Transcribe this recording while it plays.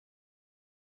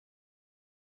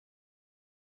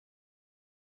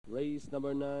Race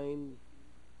number 9.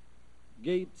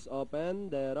 Gates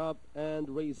open, they're up and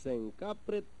racing.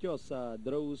 CAPRETIOSA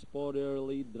draws for the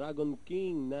early. Dragon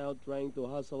King now trying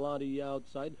to hustle on the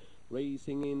outside.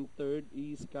 Racing in third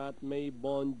is Cat May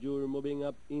Bonjour moving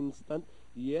up instant.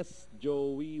 Yes,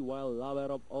 Joey, while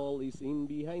Lover of All is in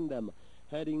behind them.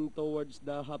 Heading towards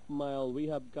the half mile,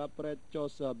 we have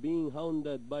CAPRETIOSA being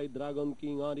hounded by Dragon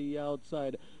King on the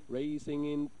outside. Racing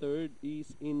in third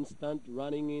is Instant,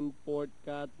 running in fourth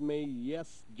Cat May.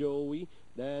 Yes, Joey.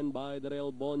 Then by the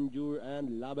rail, Bonjour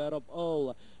and Lover of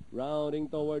All. Rounding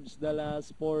towards the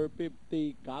last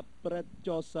 450,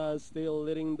 CAPRETIOSA still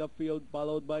leading the field,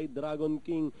 followed by Dragon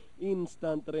King.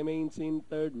 Instant remains in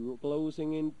third,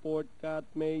 closing in fourth, Cat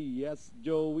May. Yes,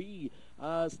 Joey.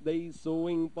 As they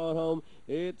swing for home,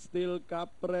 it's still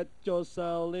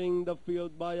CAPRETIOSA leading the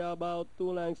field by about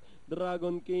 2 lengths.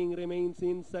 Dragon King remains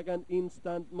in second.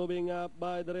 Instant moving up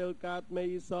by the rail, Cat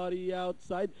May is on the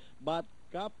outside, but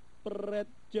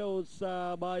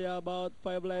CAPRETIOSA by about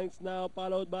 5 lengths now,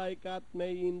 followed by Cat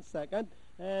May in second.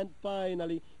 And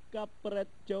finally,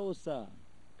 CAPRETIOSA.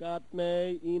 Cat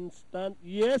May, Instant,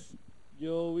 yes,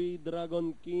 Joey,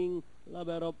 Dragon King,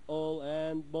 Lover of All,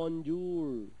 and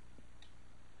Bonjour.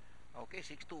 Okay,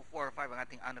 6-2-4-5 ang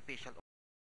ating unofficial